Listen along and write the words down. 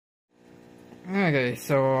Okay,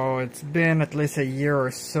 so it's been at least a year or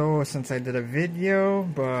so since I did a video,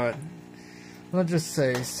 but let's just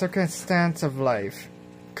say circumstance of life.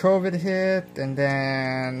 COVID hit, and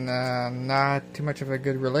then not too much of a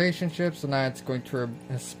good relationship, so now it's going through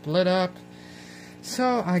a split up.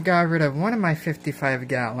 So I got rid of one of my 55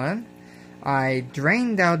 gallon. I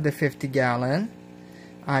drained out the 50 gallon.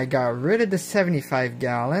 I got rid of the 75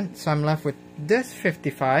 gallon, so I'm left with this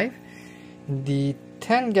 55, the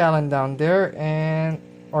 10 gallon down there,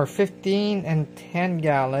 or 15 and 10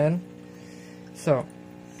 gallon. So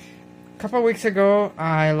a couple weeks ago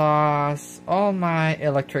I lost all my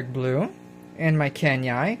electric blue and my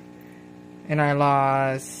Kenyai, and I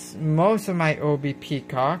lost most of my OB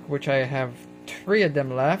peacock, which I have 3 of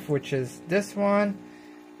them left, which is this one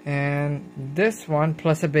and this one,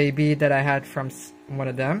 plus a baby that I had from one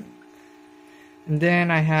of them. And then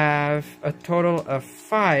I have a total of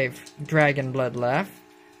 5 dragon blood left,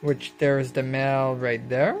 which there's the male right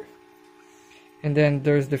there, and then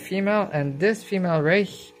there's the female, and this female right,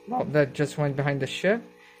 well, that just went behind the ship,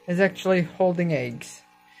 is actually holding eggs.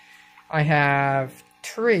 I have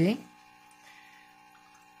 3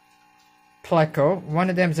 pleco. One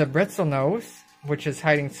of them is a brittle nose, which is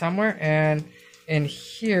hiding somewhere, and in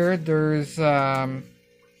here there's 2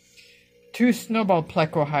 snowball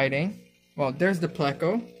pleco hiding. Well, there's the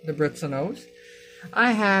pleco, the brittle nose.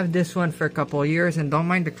 I have this one for a couple of years, and don't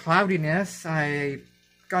mind the cloudiness. I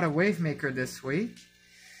got a wave maker this week.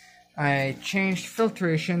 I changed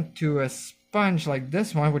filtration to a sponge like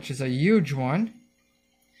this one, which is a huge one.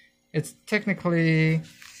 It's technically,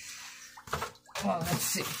 well, let's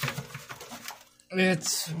see.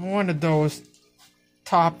 It's one of those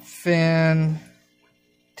top fin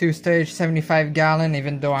 2-stage 75 gallon,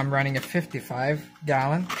 even though I'm running a 55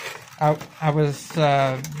 gallon. I was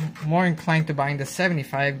more inclined to buying the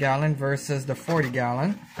 75 gallon versus the 40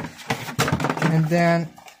 gallon. And then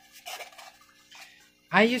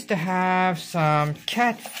I used to have some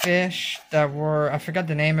catfish that were, I forgot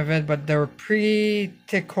the name of it, but they were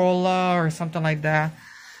pre-ticola or something like that.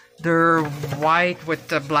 They're white with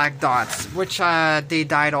the black dots, which they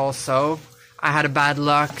died also. I had a bad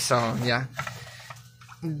luck, so yeah.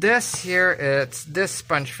 This here, it's this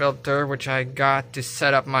sponge filter, which I got to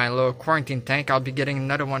set up my little quarantine tank. I'll be getting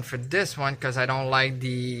another one for this one because I don't like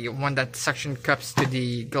the one that suction cups to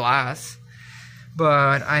the glass.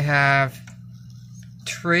 But I have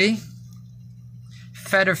 3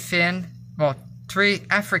 featherfin, well, 3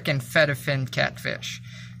 African featherfin catfish.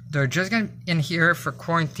 They're just gonna in here for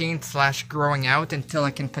quarantine / growing out until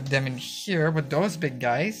I can put them in here with those big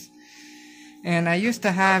guys. And I used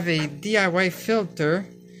to have a DIY filter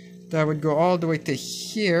that would go all the way to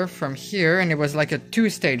here from here, and it was like a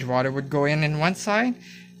 2-stage water. It would go in one side,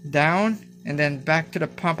 down, and then back to the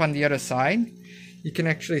pump on the other side. You can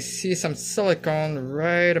actually see some silicone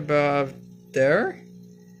right above there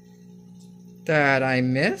that I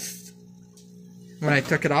missed when I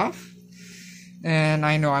took it off. And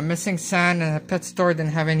I know I'm missing sand, and the pet store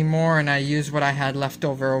didn't have any more, and I used what I had left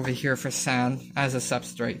over here for sand as a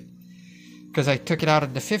substrate, because I took it out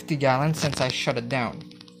of the 50 gallon since I shut it down.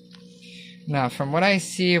 Now, from what I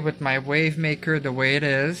see with my wave maker the way it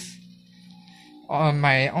is,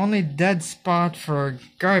 my only dead spot for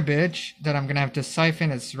garbage that I'm gonna have to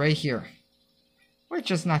siphon is right here, which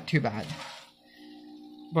is not too bad.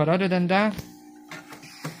 But other than that,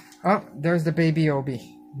 oh, there's the baby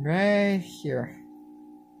Obi right here.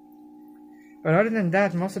 But other than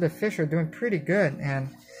that, most of the fish are doing pretty good, and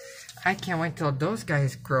I can't wait till those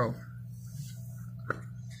guys grow.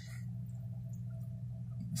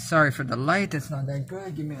 Sorry for the light, it's not that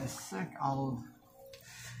good. Give me a sec, I'll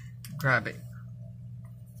grab it.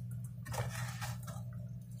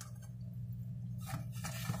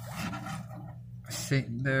 See,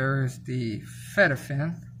 there's the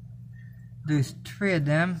featherfin. There's 3 of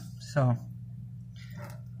them, so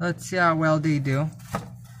let's see how well they do.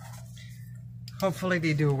 Hopefully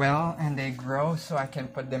they do well and they grow so I can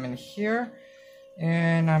put them in here.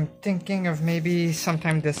 And I'm thinking of maybe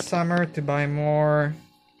sometime this summer to buy more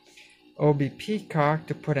OB peacock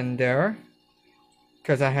to put in there,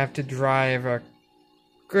 because I have to drive a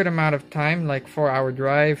good amount of time, like 4-hour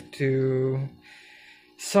drive to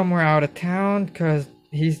somewhere out of town, because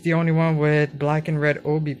he's the only one with black and red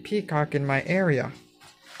OB peacock in my area.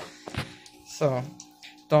 So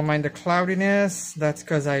don't mind the cloudiness, that's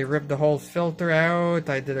because I ripped the whole filter out.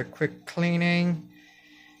 I did a quick cleaning.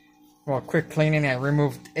 Well, quick cleaning, I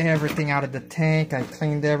removed everything out of the tank, I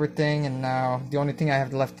cleaned everything, and now the only thing I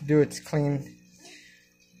have left to do is clean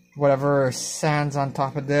whatever sands on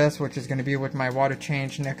top of this, which is going to be with my water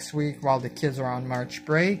change next week while the kids are on March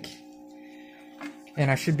break. And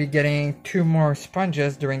I should be getting 2 more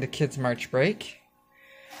sponges during the kids' March break.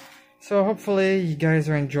 So hopefully you guys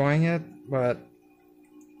are enjoying it, but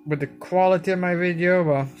with the quality of my video,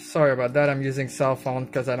 well, sorry about that. I'm using cell phone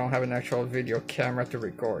because I don't have an actual video camera to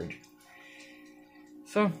record.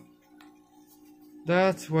 So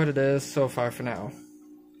that's what it is so far for now.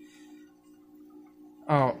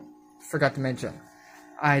 Oh, forgot to mention,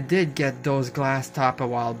 I did get those glass top a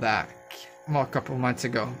while back, well, a couple months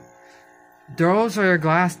ago. Those are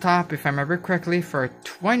glass top, if I remember correctly, for a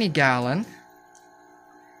 20-gallon.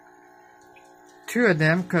 2 of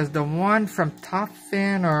them, because the one from Top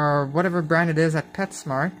Fin or whatever brand it is at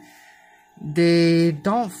PetSmart, they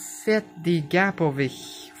don't fit the gap over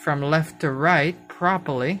from left to right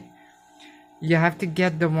properly. You have to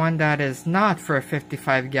get the one that is not for a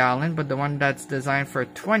 55-gallon, but the one that's designed for a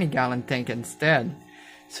 20-gallon tank instead.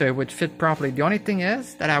 So it would fit properly. The only thing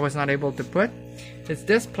is that I was not able to put is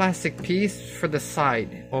this plastic piece for the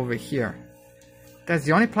side over here. That's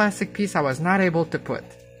the only plastic piece I was not able to put.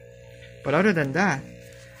 But other than that,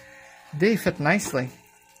 they fit nicely.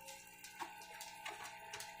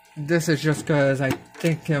 This is just because I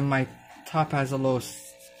think my top has a little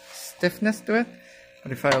stiffness to it.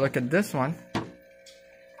 But if I look at this one, it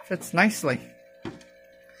fits nicely.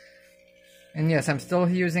 And yes, I'm still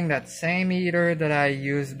using that same heater that I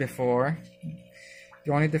used before.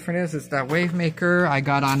 The only difference is that wave maker I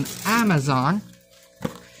got on Amazon,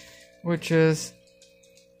 which is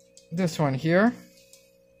this one here.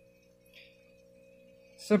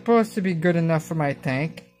 Supposed to be good enough for my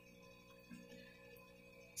tank.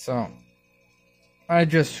 So I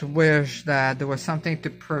just wish that there was something to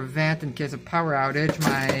prevent, in case of power outage,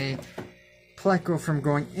 my pleco from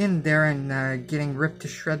going in there and getting ripped to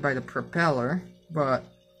shred by the propeller. But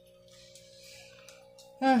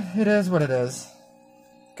it is what it is.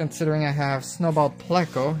 Considering I have snowball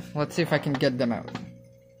pleco, let's see if I can get them out.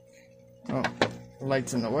 Oh,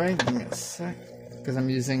 light's in the way. Give me a sec, because I'm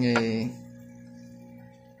using a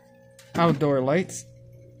outdoor lights.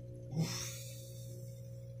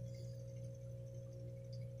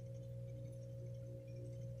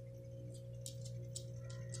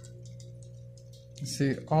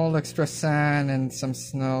 See, all extra sand and some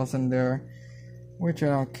snails in there, which I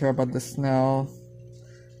don't care about the snail.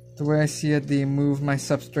 The way I see it, they move my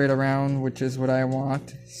substrate around, which is what I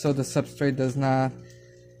want, so the substrate does not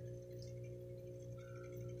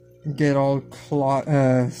get all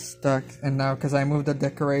stuck. And now, because I moved the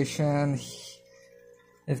decoration,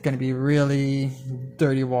 it's going to be really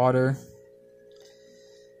dirty water.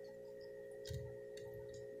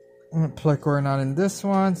 Pleco are not in this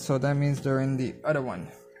one, so that means they're in the other one.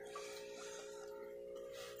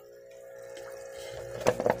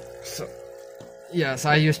 So yes,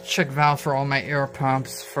 I use check valve for all my air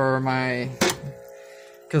pumps for my,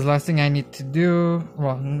 because last thing I need to do,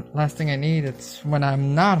 well, last thing I need, it's when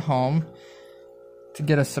I'm not home, to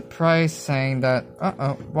get a surprise saying that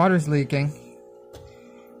water's leaking.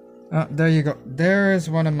 There you go. There is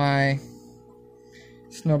one of my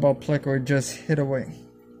snowball pleco just hid away.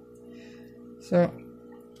 So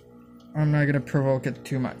I'm not gonna provoke it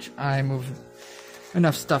too much. I move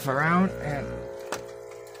enough stuff around, and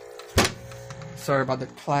sorry about the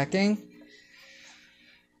clacking.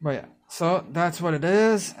 But yeah, so that's what it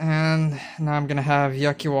is, and now I'm gonna have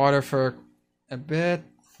yucky water for a bit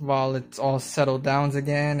while it's all settled down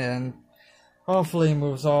again, and hopefully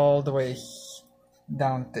moves all the way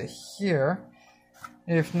down to here.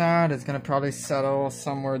 If not, it's gonna probably settle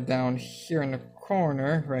somewhere down here in the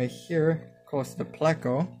corner, right here, close to the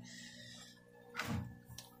pleco.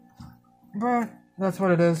 But that's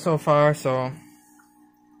what it is so far. So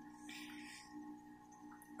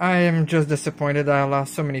I am just disappointed that I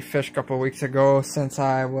lost so many fish a couple weeks ago, since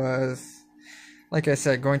I was, like I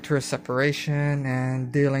said, going through a separation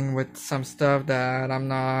and dealing with some stuff that I'm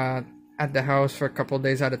not at the house for a couple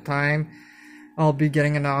days at a time. I'll be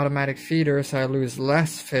getting an automatic feeder, so I lose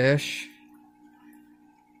less fish,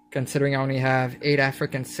 considering I only have 8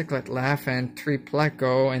 African cichlid left and 3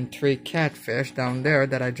 pleco and 3 catfish down there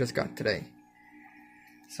that I just got today.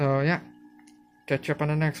 So yeah, catch up on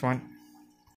the next one.